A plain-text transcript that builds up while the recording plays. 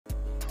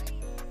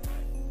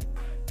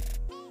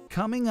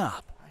Coming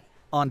up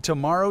on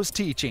tomorrow's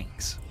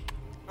teachings.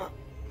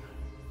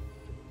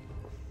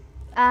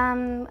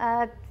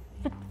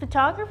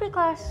 Photography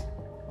class.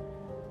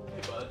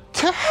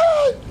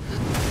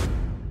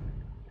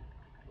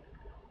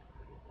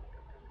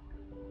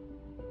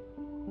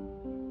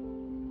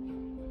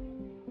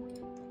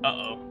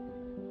 Uh-oh.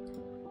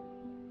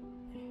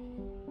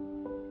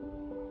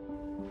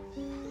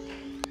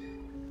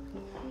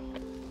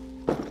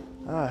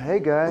 Hey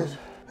guys.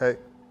 Hey.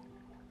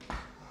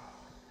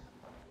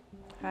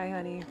 Hi,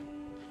 honey.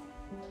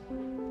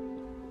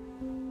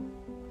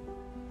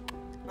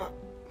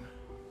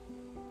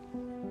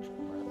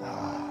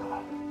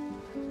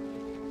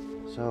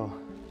 So,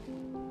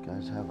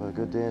 guys have a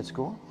good day at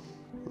school?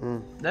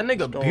 That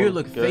nigga beard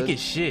look fake as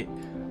shit.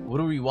 What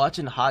are we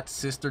watching? Hot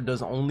Sister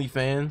does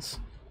OnlyFans.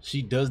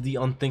 She does the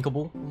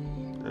unthinkable.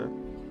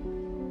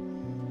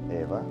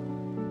 Ava?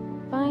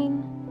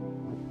 Fine.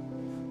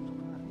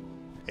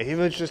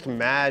 Ava's just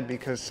mad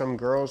because some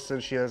girl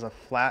said she has a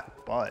flat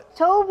butt.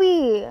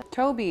 Toby,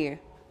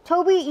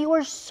 you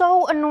are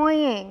so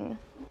annoying.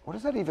 What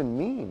does that even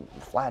mean,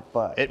 flat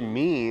butt? It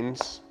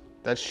means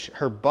that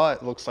her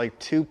butt looks like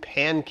two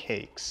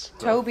pancakes.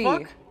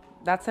 Toby,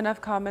 that's enough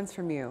comments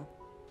from you.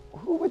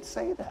 Who would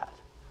say that?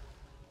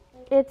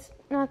 It's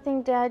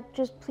nothing, Dad.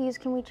 Just please,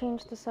 can we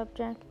change the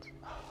subject?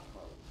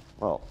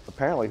 Well,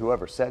 apparently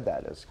whoever said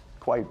that is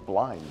quite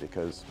blind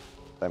because,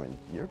 I mean,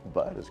 your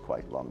butt is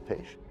quite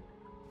lumpish.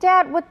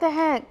 Dad, what the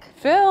heck?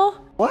 Phil?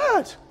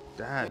 What?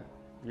 Dad,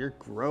 you're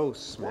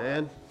gross,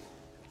 man.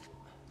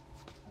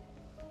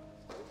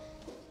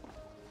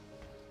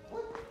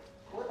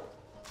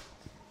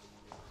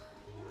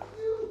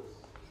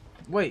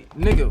 Wait,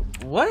 nigga,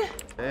 what?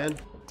 Man.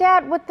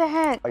 Dad, what the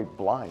heck? Quite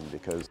blind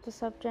because, The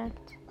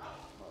subject.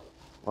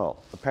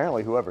 well,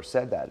 apparently whoever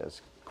said that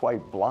is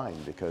quite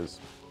blind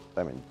because,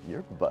 I mean,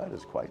 your butt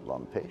is quite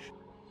lumpish.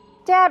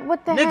 Dad,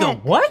 what the heck?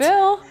 Nigga, what?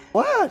 Phil?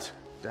 What?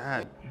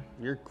 Dad,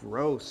 you're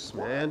gross,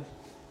 man.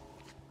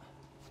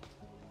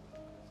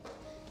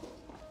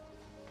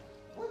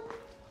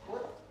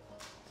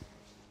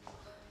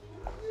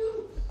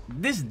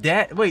 This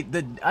dad, wait,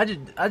 I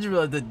just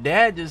realized the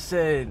dad just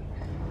said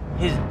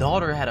his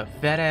daughter had a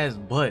fat ass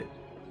butt.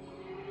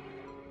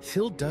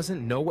 Phil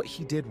doesn't know what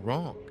he did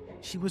wrong.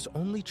 She was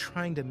only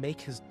trying to make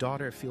his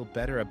daughter feel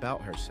better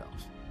about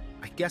herself.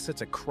 I guess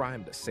it's a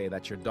crime to say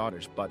that your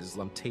daughter's butt is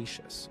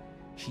lumptacious.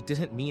 She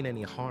didn't mean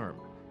any harm.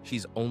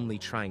 She's only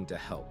trying to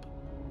help.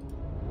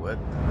 What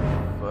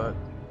the fuck?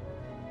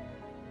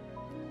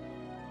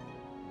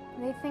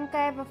 They think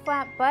I have a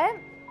flat butt?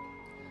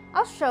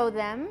 I'll show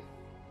them.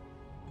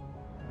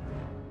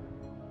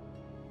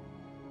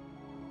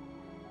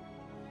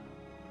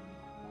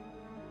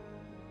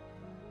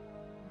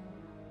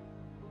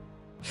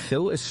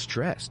 Phil is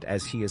stressed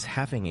as he is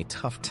having a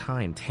tough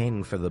time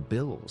paying for the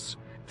bills.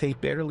 They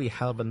barely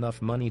have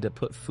enough money to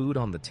put food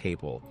on the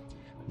table.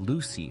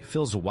 Lucy,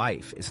 Phil's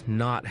wife, is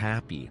not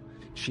happy.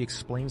 She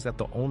explains that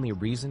the only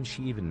reason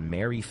she even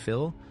married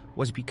Phil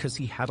was because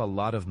he had a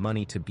lot of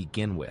money to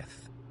begin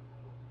with.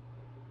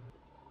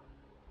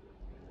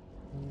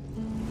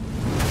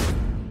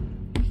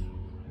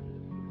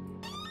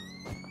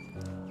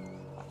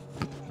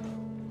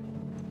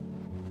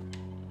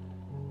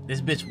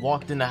 This bitch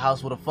walked in the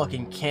house with a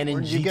fucking Canon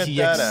Where'd you get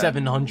that GTX at?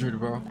 700,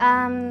 bro.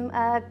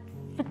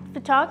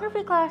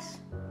 Photography class.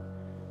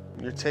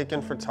 You're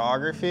taking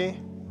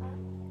photography?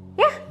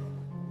 Yeah.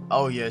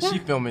 Oh yeah, she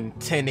filming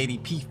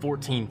 1080p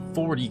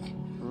 1440.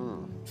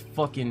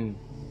 Fucking,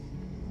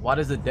 why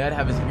does the dad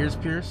have his ears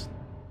pierced?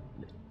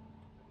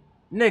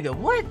 Nigga,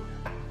 what?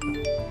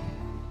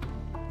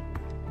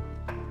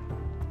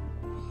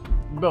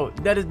 Bro,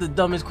 that is the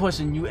dumbest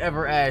question you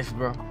ever asked,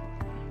 bro.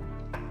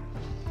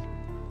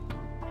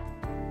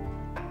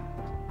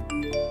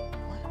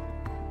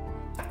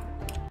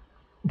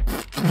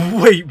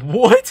 Wait,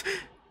 what?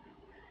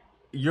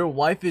 Your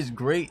wife is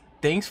great.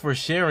 Thanks for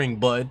sharing,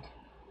 bud.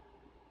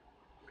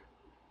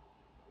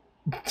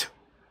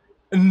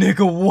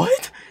 Nigga,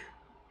 what?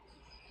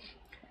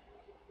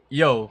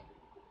 Yo,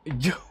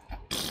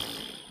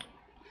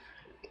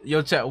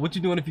 chat, what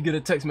you doing if you get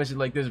a text message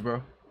like this,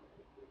 bro?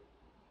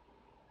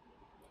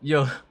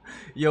 Yo,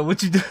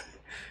 what you do?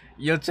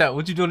 Yo, chat,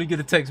 what you doing if you get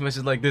a text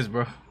message like this,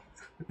 bro?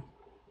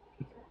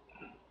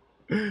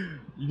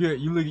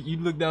 You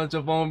look down at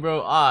your phone,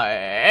 bro. Ah,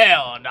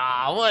 hell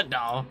nah, what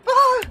the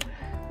fuck?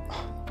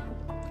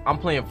 I'm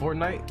playing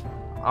Fortnite.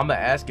 I'ma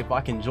ask if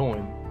I can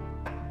join.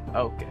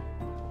 Okay.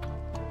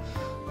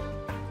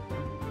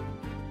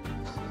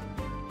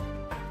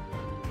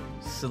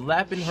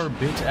 Slapping her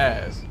bitch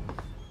ass.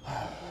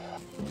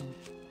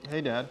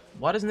 Hey, Dad.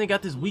 Why doesn't they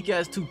got this weak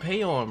ass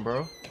toupee on,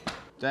 bro?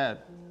 Dad,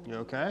 you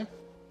okay?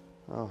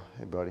 Oh,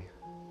 hey buddy.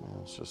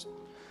 Yeah, it's just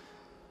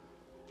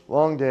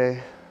long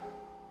day.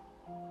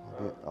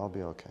 I'll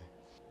be okay.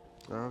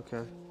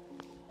 Okay.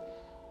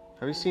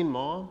 Have you seen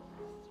Mom?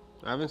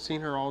 I haven't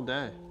seen her all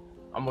day.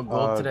 I'm gonna go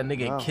up to that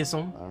nigga and no, kiss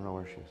him. I don't know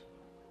where she is.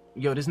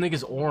 Yo, this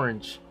nigga's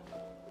orange.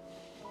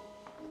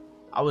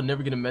 I would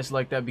never get a message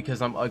like that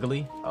because I'm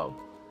ugly. Oh.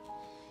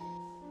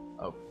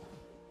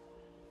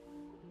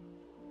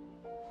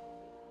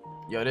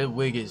 Yo, this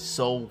wig is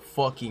so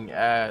fucking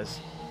ass.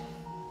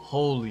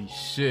 Holy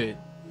shit.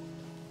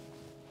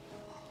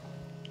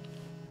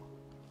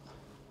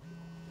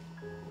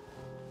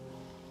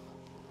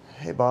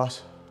 Hey,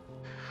 boss.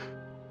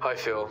 Hi,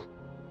 Phil.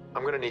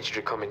 I'm gonna need you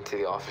to come into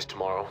the office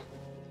tomorrow.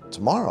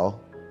 Tomorrow?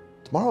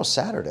 Tomorrow's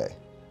Saturday.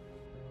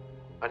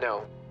 I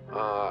know.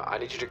 I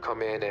need you to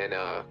come in and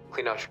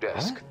clean out your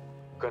desk. What?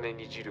 Gonna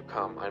need you to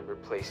come. I'm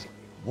replacing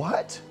you.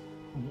 What?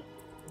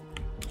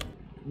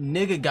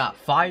 Nigga got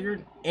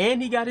fired and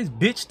he got his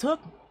bitch took?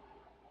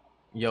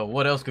 Yo,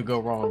 what else could go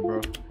wrong, bro?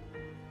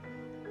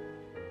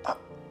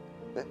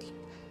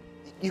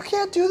 You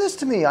can't do this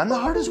to me. I'm the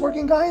hardest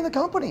working guy in the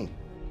company.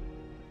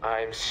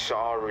 I'm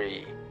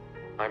sorry.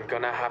 I'm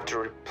gonna have to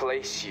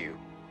replace you.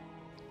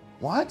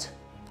 What?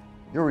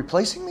 You're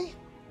replacing me?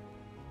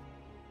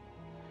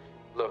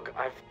 Look,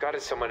 I've got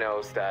someone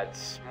else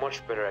that's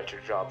much better at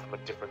your job from a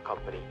different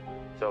company.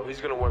 So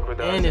he's gonna work with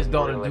us. And his we're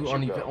daughter gonna do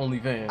let you go.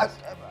 OnlyFans.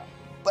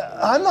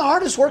 I'm the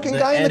hardest working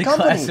guy in the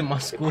company. class in my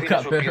The school cleaners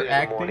got will be better there in the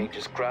acting. morning.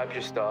 Just grab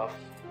your stuff.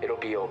 It'll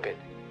be open.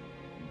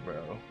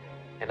 Bro.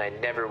 And I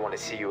never want to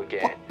see you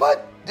again.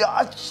 But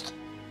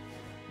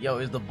Yo,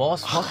 is the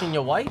boss fucking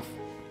your wife?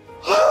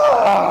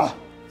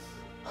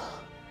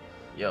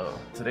 Yo,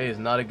 today is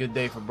not a good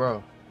day for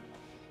bro.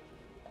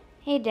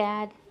 Hey,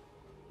 Dad.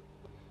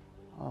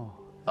 Oh.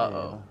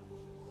 Uh-oh.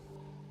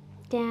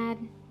 Dad,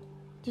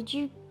 did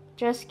you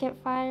just get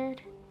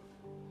fired?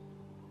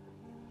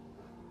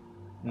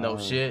 No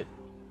shit.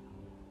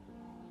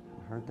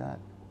 Heard that?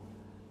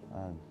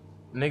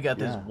 Nigga got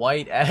this Yeah.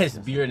 white ass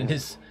beard and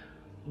this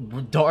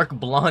dark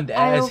blonde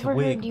I ass overheard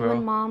wig, you and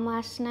bro. Mom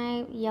last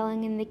night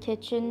yelling in the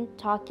kitchen,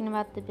 talking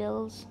about the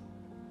bills.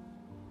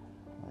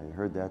 I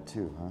heard that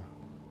too, huh?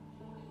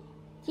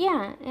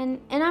 Yeah, and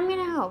I'm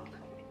gonna help.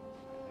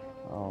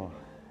 Oh,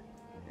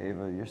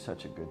 Ava, you're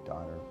such a good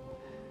daughter.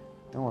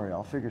 Don't worry,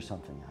 I'll figure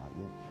something out.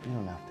 You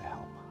don't have to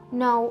help.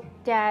 No,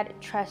 Dad,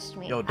 trust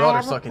me. Yo, daughter I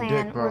have sucking a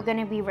plan. dick, bro. We're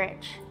gonna be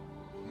rich.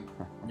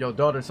 Yo,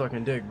 daughter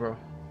sucking dick, bro.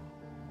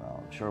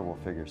 Well, I'm sure we'll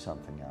figure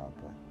something out,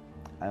 but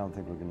I don't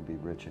think we're gonna be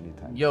rich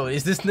anytime Yo, soon.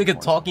 is this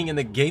nigga talking in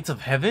the gates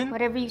of heaven?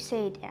 Whatever you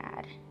say,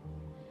 Dad.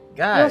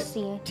 God You'll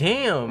see.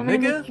 damn, I'm gonna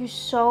nigga. make you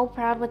so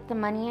proud with the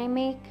money I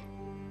make.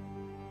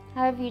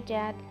 I love you,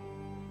 Dad.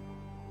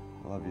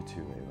 I love you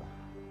too, Ava.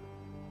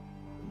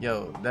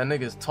 Yo, that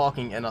nigga's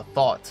talking in a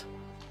thought.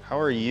 How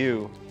are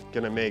you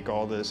gonna make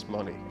all this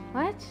money?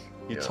 What?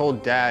 You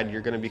told Dad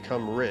you're gonna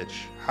become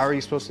rich. How are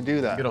you supposed to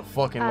do that? Get a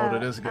fucking load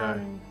of this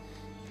guy.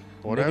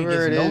 Whatever Nigga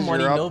gets it no is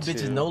money, you're no up bitches,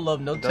 to, no love,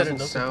 no it cheddar, doesn't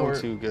no sound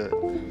support. too good.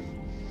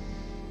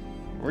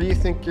 Where do you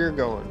think you're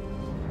going?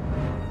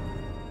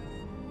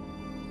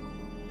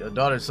 Your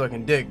daughter's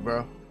sucking dick,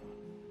 bro.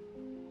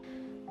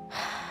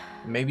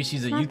 Maybe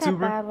she's a It's not that YouTuber.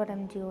 bad what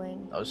I'm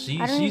doing. Oh, I don't she's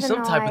even some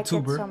know type why I of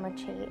tuber. get so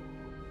much hate.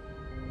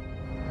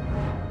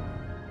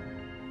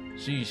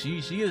 She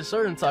is a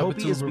certain type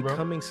Toby of is tuber, bro.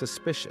 becoming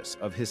suspicious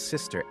of his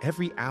sister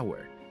every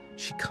hour.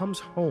 She comes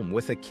home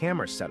with a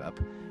camera setup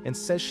and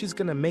says she's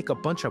gonna make a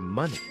bunch of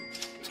money.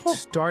 It's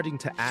starting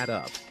to add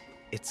up.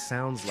 It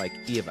sounds like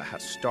Eva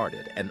has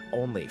started an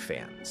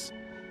OnlyFans.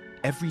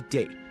 Every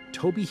day,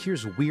 Toby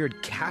hears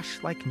weird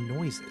cash-like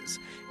noises,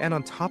 and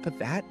on top of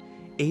that,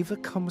 Ava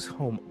comes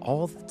home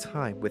all the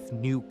time with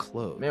new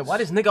clothes. Man, why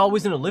this nigga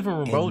always in the living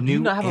room, bro? and Do you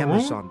new not have a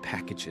Amazon room?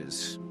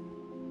 packages.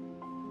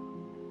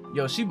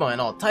 Yo, she buying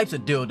all types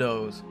of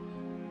dildos.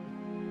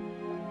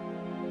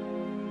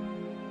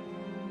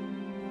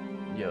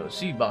 Yo,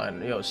 she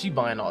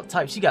buying all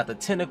types. She got the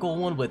tentacle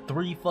one with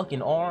 3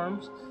 fucking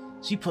arms.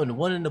 She putting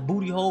one in the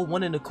booty hole,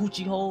 one in the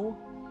coochie hole.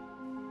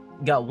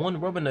 Got one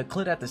rubbing the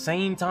clit at the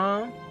same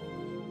time.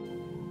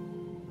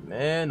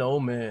 Man, oh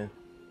man.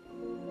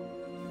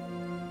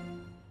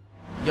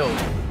 Yo,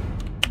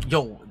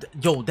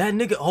 that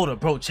nigga, hold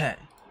up, bro, chat.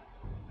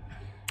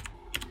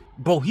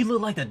 Bro, he look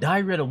like the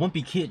Diary of a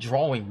Wimpy Kid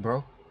drawing,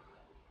 bro.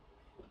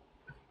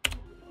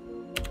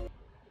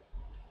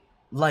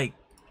 Like,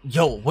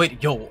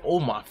 oh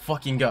my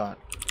fucking god.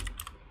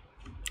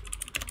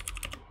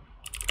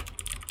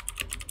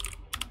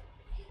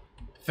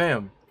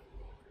 Fam.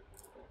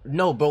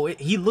 No, bro,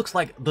 he looks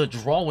like the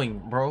drawing,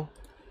 bro.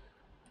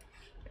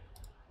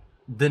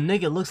 The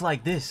nigga looks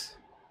like this.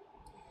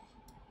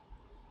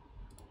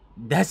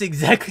 That's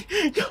exactly,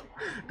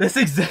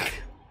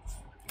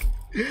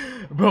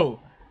 bro,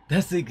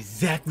 that's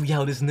exactly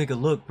how this nigga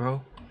look,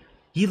 bro.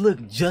 He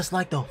looked just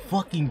like the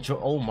fucking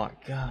oh my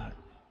god.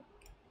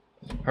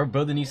 Her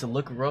brother needs to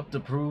look her up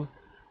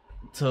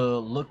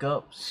look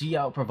up she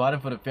out providing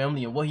for the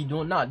family and what he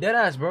doing. Nah, dead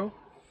ass, bro.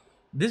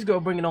 This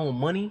girl bringing home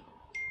money.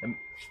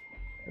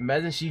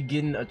 Imagine she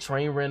getting a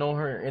train ran on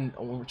her in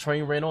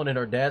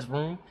her dad's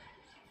room.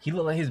 He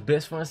look like his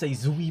best friend say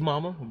Zooey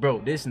mama. Bro,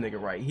 this nigga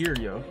right here,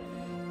 yo.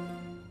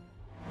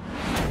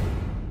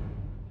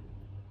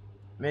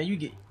 Man,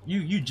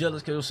 you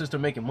jealous cause your sister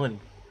making money.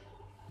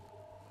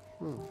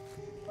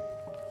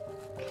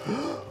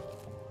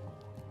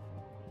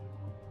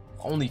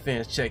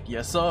 OnlyFans check,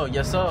 yes sir,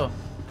 yes sir.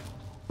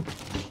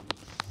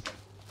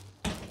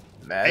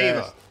 Mad Ava.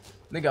 ass.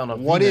 Nigga on a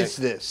What V-neck. is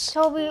this?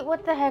 Toby,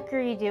 what the heck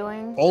are you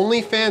doing?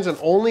 OnlyFans and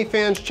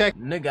OnlyFans check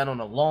Nigga on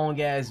a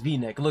long ass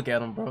V-neck. Look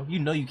at him, bro. You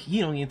know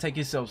he don't even take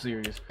himself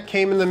serious.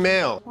 came in the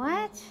mail.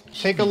 What?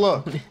 Take a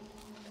look.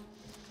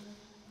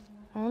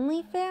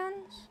 OnlyFans?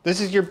 This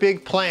is your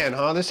big plan,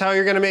 huh? This is how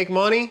you're gonna make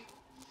money?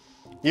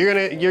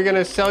 You're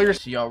gonna sell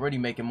She already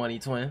making money,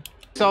 twin.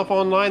 yourself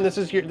online. This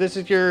is your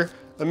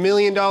 $1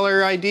 million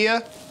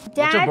idea. your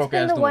Dad's broke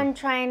been ass the doing? one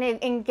trying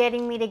to and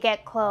getting me to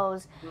get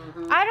clothes.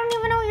 I don't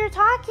even know what you're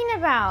talking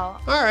about.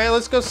 All right,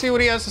 let's go see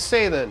what he has to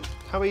say then.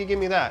 How about you give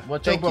me that?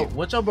 What your Thank you.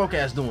 what your broke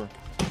ass doing?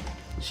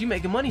 She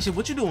making money, shit.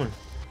 What you doing?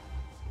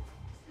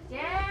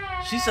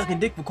 Dad. She sucking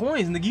dick for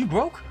coins, nigga. You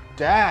broke,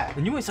 Dad,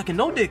 and you ain't sucking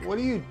no dick. what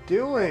are you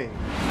doing?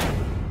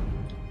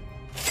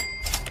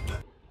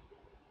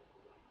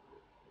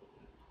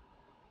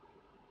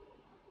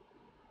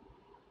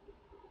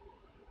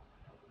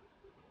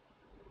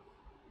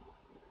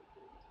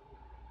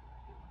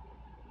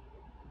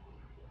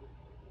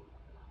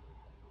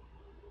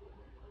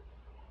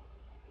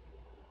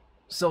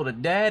 So the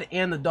dad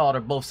and the daughter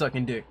both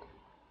sucking dick.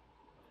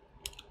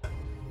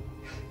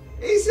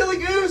 Hey, silly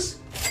goose.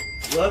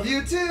 Love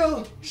you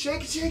too.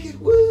 Shake it,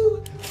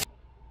 woo.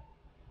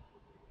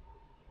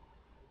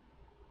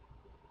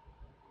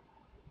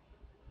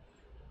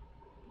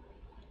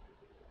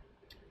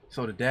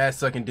 So the dad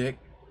sucking dick,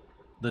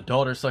 the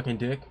daughter sucking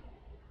dick.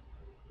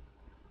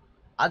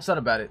 I just thought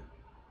about it.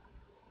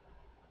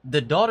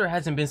 The daughter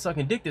hasn't been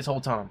sucking dick this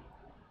whole time.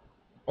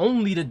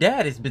 Only the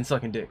dad has been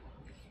sucking dick.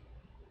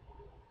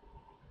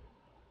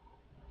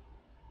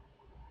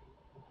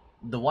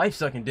 The wife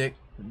sucking dick.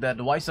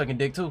 The wife sucking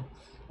dick too.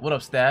 What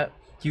up, Stab?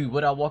 Huey,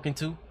 what I walk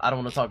into? I don't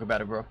want to talk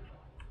about it, bro.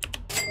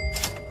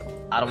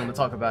 I don't want to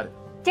talk about it.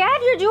 Dad,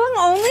 you're doing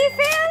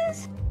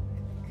OnlyFans?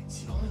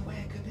 It's the only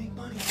way I could make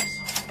money.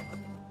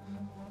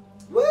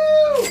 Woo!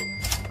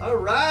 All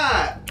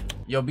right.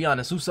 Yo, be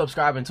honest, who's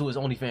subscribing to his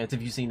OnlyFans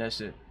if you seen that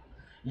shit?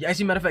 Yeah,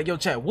 actually, matter of fact, yo,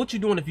 chat, what you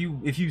doing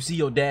if you see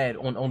your dad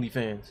on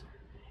OnlyFans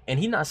and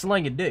he not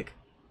slinging dick,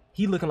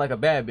 he looking like a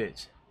bad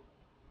bitch?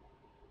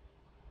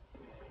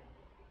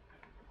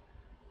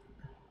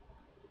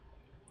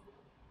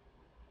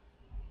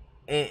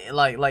 And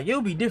like it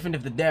would be different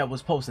if the dad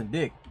was posting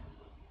dick.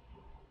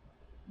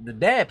 The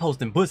dad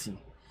posting pussy.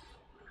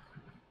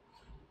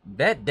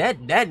 That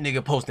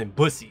nigga posting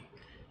pussy.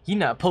 He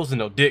not posting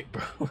no dick,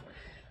 bro.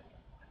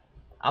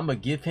 I'ma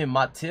give him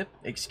my tip.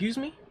 Excuse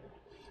me?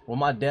 Well,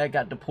 my dad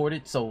got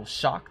deported, so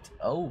shocked.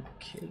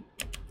 Okay.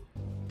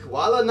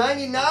 Koala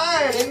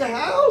 99 in the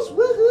house.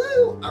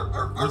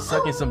 Woohoo! We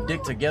sucking some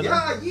dick together.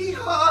 Yeah,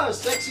 yeehaw!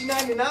 Sexy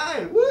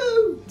 99.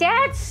 Woo!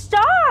 Dad,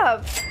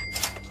 stop!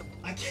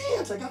 I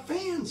can't. I got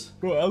fans.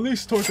 Bro, at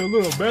least talk a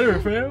little better,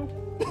 fam.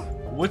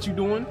 What you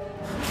doing?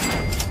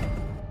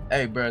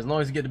 Hey, bro, as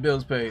long as you get the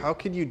bills paid. How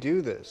could you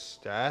do this,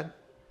 Dad?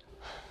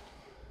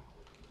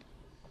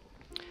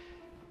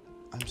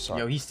 I'm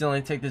sorry. Yo, he still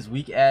ain't take this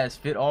weak ass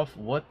fit off.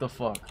 What the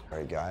fuck? All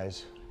right,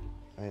 guys.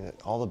 I mean,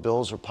 all the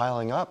bills are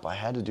piling up. I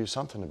had to do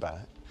something about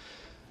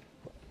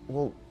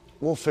it.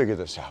 We'll figure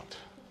this out.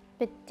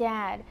 But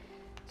Dad,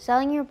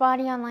 selling your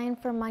body online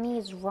for money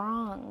is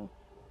wrong.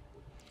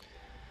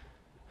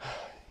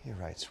 You're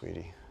right,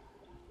 sweetie.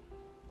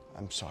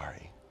 I'm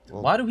sorry.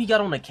 Why do he got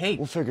on a cape?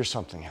 We'll figure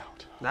something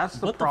out. That's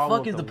the What the problem.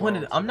 fuck is with the point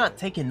of world it? I'm not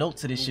today. taking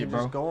notes of this You shit, can bro.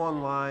 just go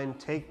online,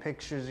 take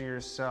pictures of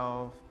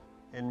yourself,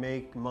 and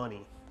make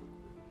money.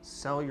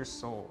 Sell your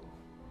soul.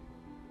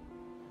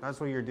 That's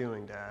what you're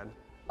doing, Dad.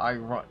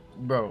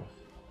 Bro.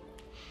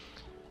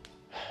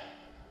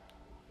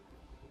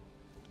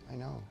 I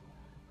know.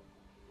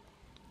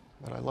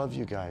 But I love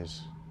you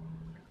guys.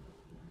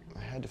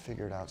 I had to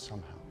figure it out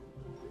somehow.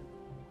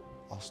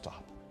 I'll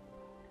stop.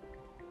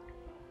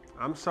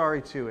 I'm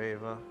sorry too,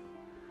 Ava.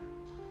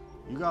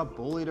 You got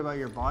bullied about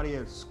your body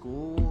at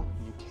school.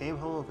 You came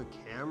home with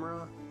a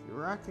camera. You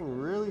were acting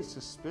really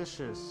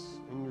suspicious,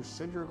 and you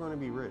said you were going to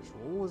be rich.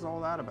 What was all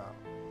that about?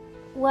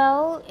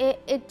 Well,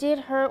 it did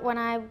hurt when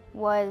I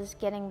was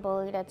getting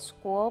bullied at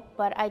school,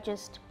 but I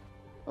just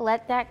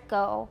let that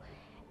go.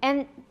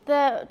 And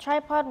the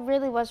tripod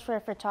really was for a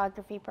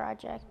photography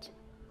project.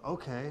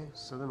 Okay,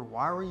 so then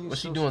why were you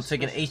What's so she doing?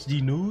 suspicious?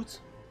 Taking HD nudes?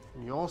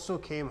 You also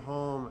came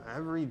home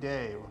every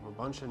day with a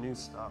bunch of new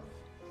stuff.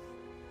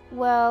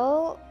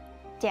 Well,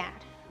 Dad,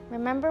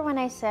 remember when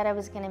I said I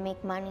was gonna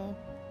make money?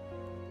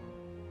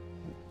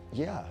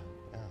 Yeah.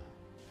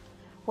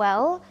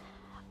 Well,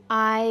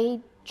 I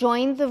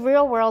joined The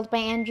Real World by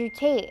Andrew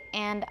Tate,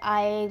 and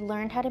I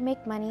learned how to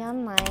make money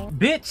online.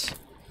 Bitch!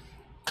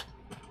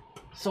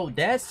 So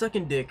dad's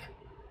sucking dick,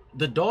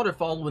 the daughter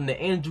following the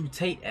Andrew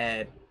Tate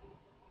ad,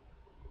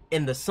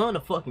 and the son a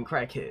fucking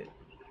crackhead.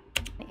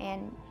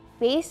 And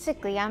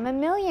basically, I'm a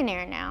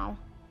millionaire now.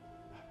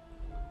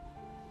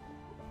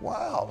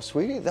 Wow,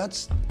 sweetie,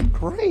 that's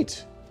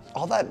great.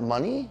 All that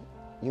money?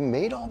 You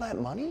made all that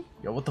money?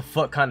 Yo, what the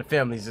fuck kind of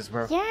family is this,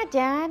 bro? Yeah,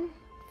 Dad.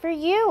 For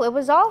you. It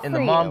was all And for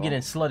the mom you. getting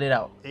slutted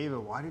out. Ava,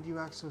 why did you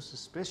act so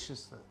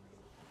suspicious then?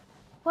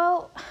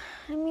 Well,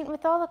 I mean,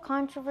 with all the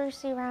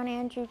controversy around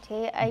Andrew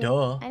Tate, I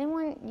didn't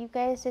want you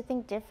guys to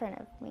think different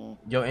of me.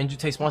 Yo, Andrew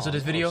Tate sponsored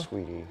this video? Oh,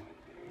 sweetie.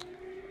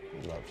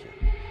 He loves you.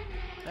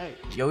 Hey.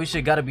 Yo, this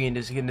shit gotta be in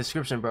the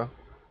description, bro.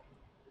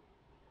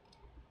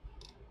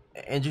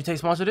 Andrew Tate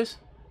sponsored this?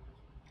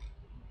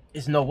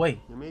 It's no way.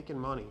 You're making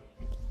money.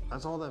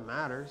 That's all that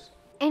matters.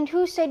 And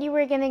who said you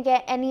were gonna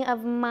get any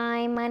of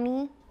my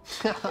money?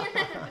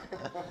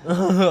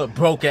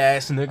 Broke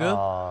ass nigga.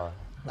 Aw,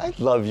 I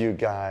love you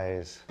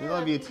guys. We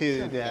love you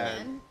too,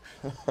 Dad.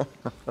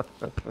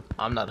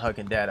 I'm not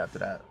hugging Dad after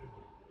that.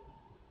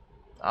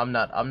 I'm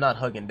not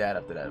hugging Dad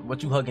after that.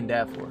 What you hugging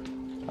Dad for?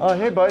 Oh,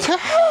 hey, bud.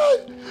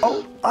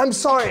 Oh, I'm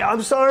sorry.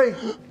 I'm sorry.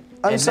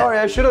 I'm sorry.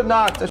 I should have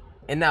knocked.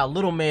 And now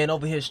little man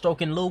over here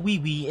stroking little wee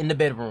wee in the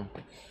bedroom.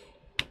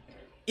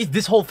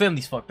 This whole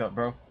family's fucked up,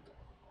 bro.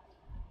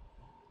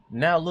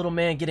 Now little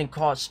man getting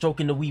caught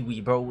stroking the wee wee,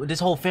 bro. This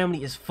whole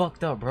family is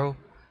fucked up, bro.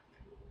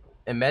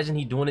 Imagine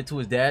he doing it to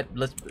his dad.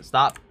 Let's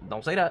stop.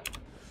 Don't say that.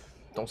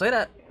 Don't say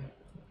that.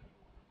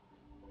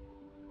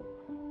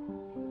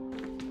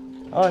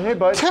 Oh, hey,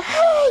 bud.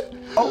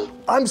 Oh,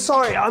 I'm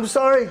sorry. I'm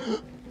sorry.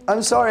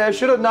 I'm sorry. I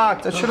should have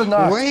knocked. I should have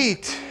knocked.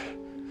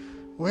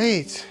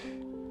 Wait.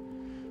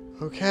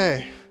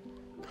 Okay.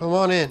 Come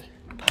on in.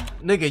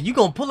 Nigga, you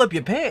gonna pull up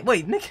your pants?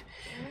 Wait, nigga.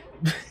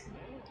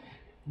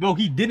 Bro,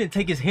 he didn't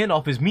take his hand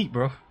off his meat,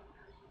 bro.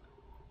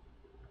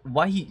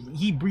 Why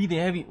he breathing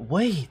heavy?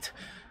 Wait.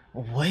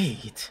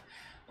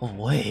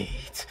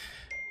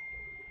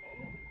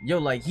 Yo,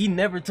 like, he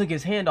never took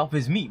his hand off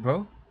his meat,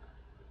 bro.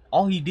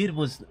 All he did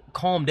was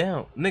calm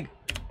down. Nigga.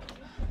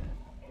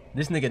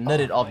 This nigga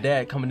nutted off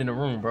Dad coming in the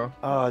room, bro.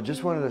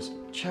 Just wanted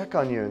to check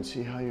on you and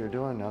see how you're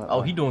doing.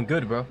 Oh, he doing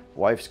good, bro.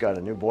 Wife's got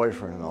a new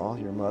boyfriend and all,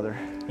 your mother.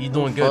 He's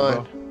doing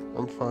good, bro.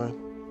 I'm fine.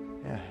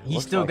 Yeah. He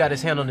still got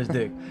his hand on his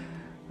dick.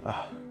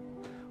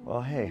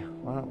 Well, hey,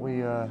 why don't we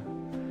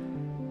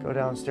go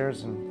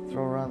downstairs and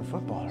throw around the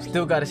football?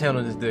 Still got his hand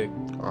on his dick.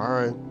 All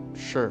right.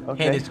 Sure.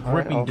 Okay. Hand is all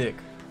right, gripping dick.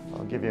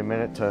 I'll give you a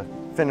minute to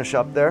finish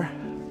up there.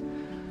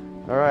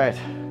 All right.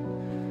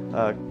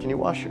 Can you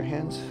wash your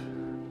hands?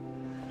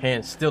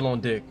 Hand still on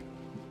dick.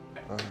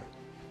 All right.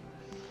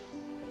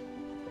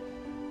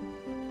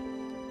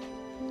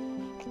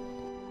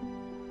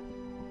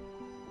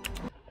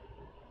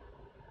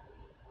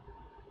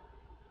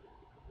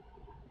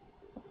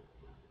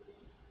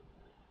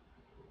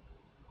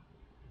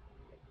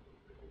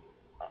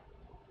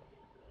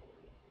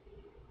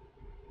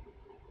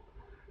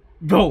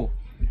 Bro,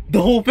 the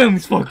whole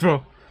family's fucked,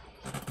 bro.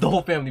 The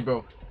whole family,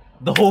 bro.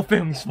 The whole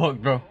family's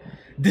fucked, bro.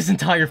 This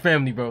entire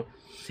family, bro.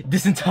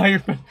 This entire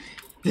family,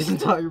 bro. This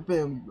entire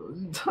family,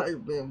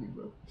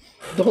 bro.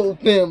 The whole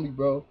family,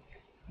 bro.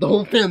 The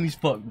whole family's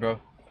fucked, bro.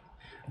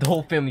 The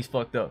whole family's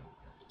fucked up.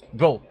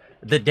 Bro,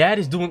 the dad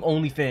is doing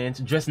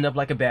OnlyFans, dressing up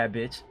like a bad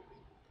bitch.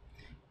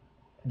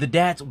 The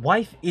dad's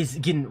wife is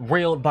getting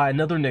railed by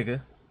another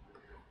nigga.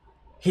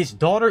 His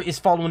daughter is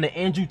following the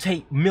Andrew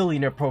Tate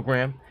millionaire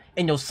program.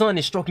 And your son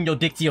is stroking your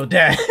dick to your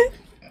dad.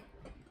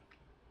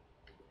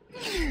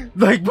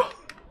 Like, bro.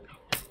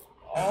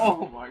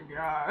 Oh my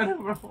god.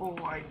 Oh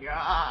my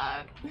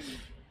god.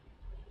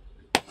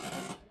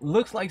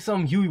 Looks like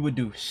something Huey would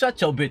do.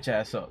 Shut your bitch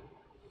ass up.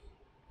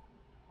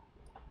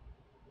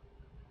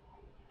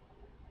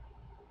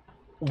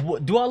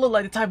 What, do I look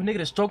like the type of nigga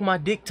to stroke my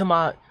dick to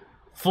my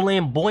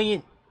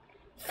flamboyant,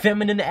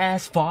 feminine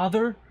ass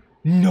father?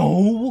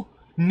 No,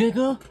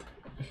 nigga.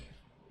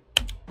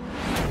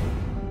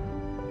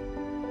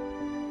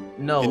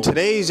 No. In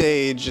today's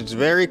age, it's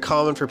very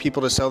common for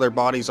people to sell their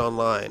bodies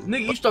online.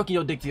 Nigga, you stroking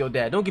your dick to your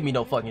dad. Don't give me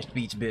no fucking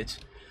speech, bitch.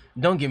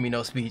 Don't give me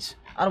no speech.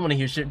 I don't want to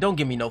hear shit. Don't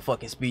give me no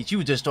fucking speech. You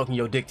was just stroking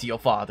your dick to your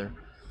father.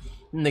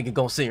 Nigga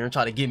gonna sit here and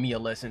try to give me a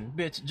lesson.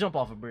 Bitch, jump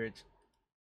off a bridge.